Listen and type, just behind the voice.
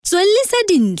Tswellisa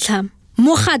dintlha.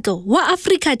 Mokgatlo wa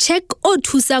Africa Check o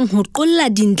thusang ho qolla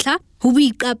dintlha ho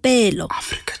boiqapelo.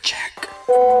 Africa Check.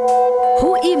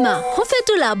 Ho ima ho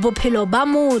fetola bophelo ba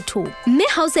motho. Mme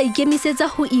ha o sa ikemisetsa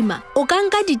ho ima, o ka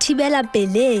nka dithibela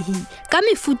pelehi ka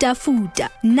mefuta-futa.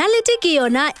 Nalete ke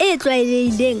yona e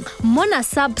tlwaelehileng mona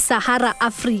Sub-Sahara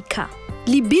Africa.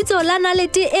 Lebitso la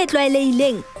nalete e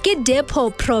tlwaelehileng ke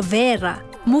Depo-Provera.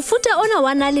 Mofuta ona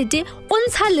wa nalete o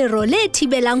ntsha lero le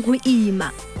thibelang ho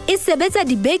ima. E sebetsa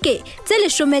dibeke tse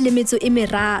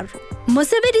 13.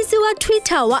 Mosebedisi wa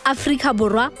Twitter wa Afrika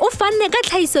Borwa o fanne ka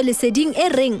tlhahiso leseding e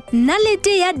reng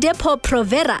nalete ya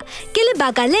Depo-Provera ke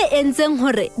lebaka le entseng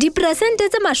hore diperesente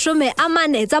tse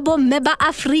 40 tsa bomme ba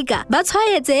Afrika ba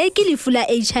tshwaetse ke lefu la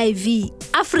HIV.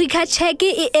 Africa Check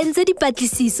e entse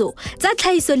dipatlisiso tsa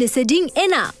tlhahiso leseding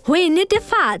ena ho e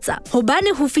netefatsa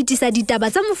hobane ho fetisa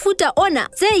ditaba tsa mofuta ona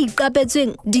tse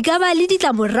iqapetsweng di ka ba le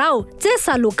ditlamorao tse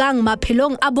sa lokang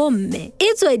maphelong a bomme.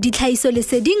 Etswe ditlhahiso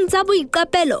leseding tsa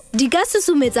boiqapelo di ka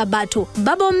susumetsa batho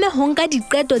ba bomme ho nka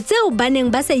diqeto tseo baneng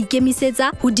ba sa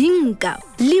ikemisetsa ho di nka.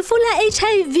 Lefu la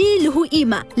HIV le ho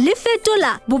ima le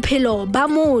fetola bophelo ba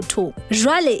motho.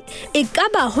 Jwale e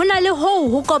kaba hona le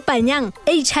ho kopanyang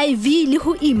HIV le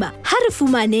ho ima ha re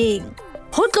fumaneng.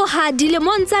 Ho tloha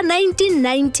dilemong tsa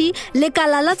 1990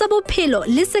 lekala la tsa bophelo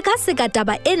le seka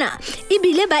taba ena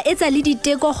ebile ba etsa le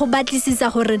diteko ho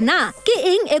batlisisa hore na ke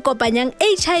eng e kopanyang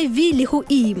HIV le ho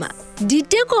ima.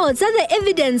 Diteko tsa the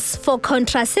Evidence for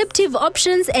Contraceptive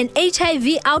Options and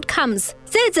HIV Outcomes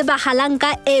tse tsebahalang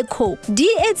ka ECHO di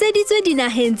etseditswe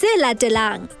dinaheng tse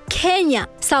latelang: Kenya,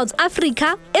 South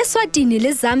Africa, Eswatini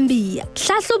le Zambia.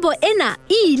 Hlahlobo ena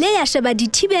e ile ya sheba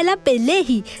dithibela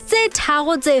pelehi tse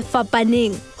 3 tse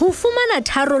fapaneng ho fumana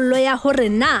tharollo ya hore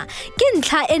na ke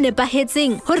ntlha e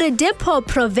nepahetseng hore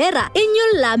Depo-Provera e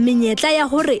nyolla menyetla ya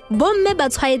hore bomme ba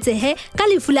tshwaetsehe ka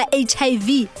lefu la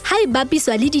HIV ha e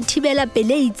bapiswa le dithibela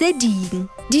pelehi tse ding.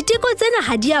 Diteko tsena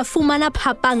ha di a fumana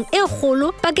phapang e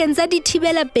kgolo pakeng tsa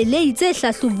dithibela pelehi tse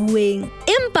hlahlobuweng.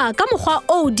 Empa ka mokgwa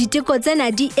o diteko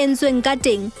tsena di entsweng ka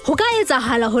teng, ho ka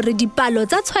etsahala hore dipalo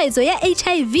tsa tshwaetso ya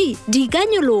HIV di ka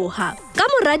nyoloha. Ka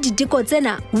mora diteko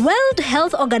tsena, World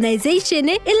Health Organization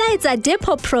e laetsa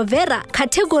Depo-Provera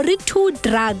category 2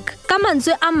 drug. Ka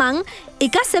mantswe a mang, e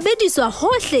ka sebediswa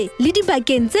hohle le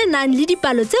dibakeng tse nang le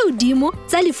dipalo tse hodimo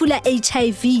tsa lefu la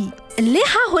HIV. Le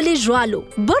ha ho le jwalo,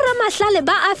 boramahlale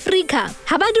ba Afrika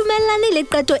ha ba dumellane le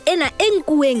qeto ena e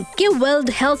nkuweng ke World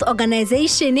Health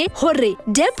Organization hore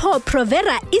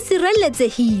Depo-Provera e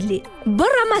sireletsehile.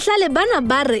 Boramahlale bana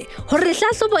ba re hore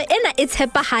hlahlobo ena e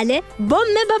tshepahale,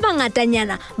 bomme ba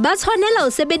bangatanyana ba tshwanela ho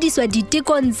sebediswa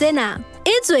ditekong tsena.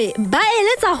 Etswe ba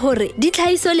eletsa hore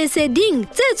ditlhahiso leseding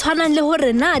tse tshwanang le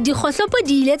hore na dikgohlopo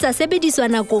di ile tsa sebediswa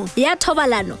nakong ya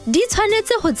thobalano di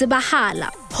tshwanetse ho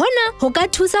tsebahala. Hona ho ka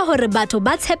thusa hore batho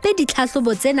ba tshepe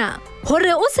ditlhahlobo tsena.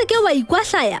 Hore o seke wa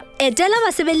ikwahlaya, etela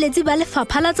basebeletsi ba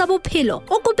lefapha la tsa bophelo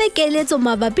o kope keletso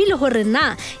mabapi le hore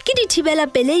na ke dithibela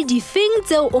pelehi difeng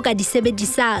tseo o ka di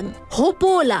sebedisang.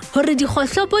 Hopola hore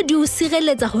dikgohlopo di o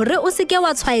sireletsa hore o seke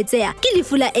wa tshwaetseha ke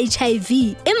lefu la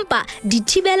HIV, empa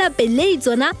dithibela pelehi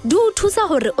tsona di o thusa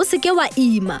hore o seke wa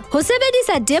ima. Ho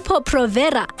sebedisa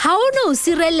Depo-Provera ha o no o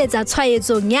sireletsa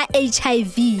tshwaetsong ya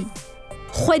HIV.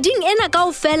 Kgweding ena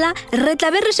kaofela re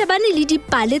tla be re shebane le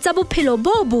dipale tsa bophelo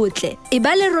bo botle. E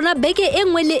ba le rona beke e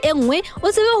nngwe le e nngwe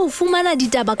o tsebe ho fumana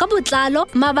ditaba ka botlalo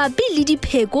mabapi le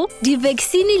dipheko,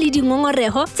 di-vaccine le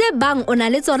dingongoreho tse bang o na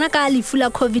le tsona ka lefu la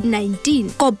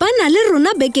COVID-19. Kopana le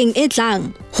rona bekeng e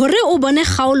tlang hore o bone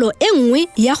kgaolo e nngwe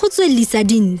ya go tswellisa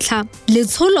dintlha.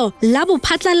 Letsholo la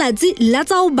bophatlalatsi la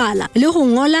tsa ho bala le ho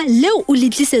ngola leo o le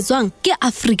tlisetswang ke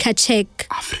Africa Check.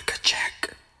 Africa Check.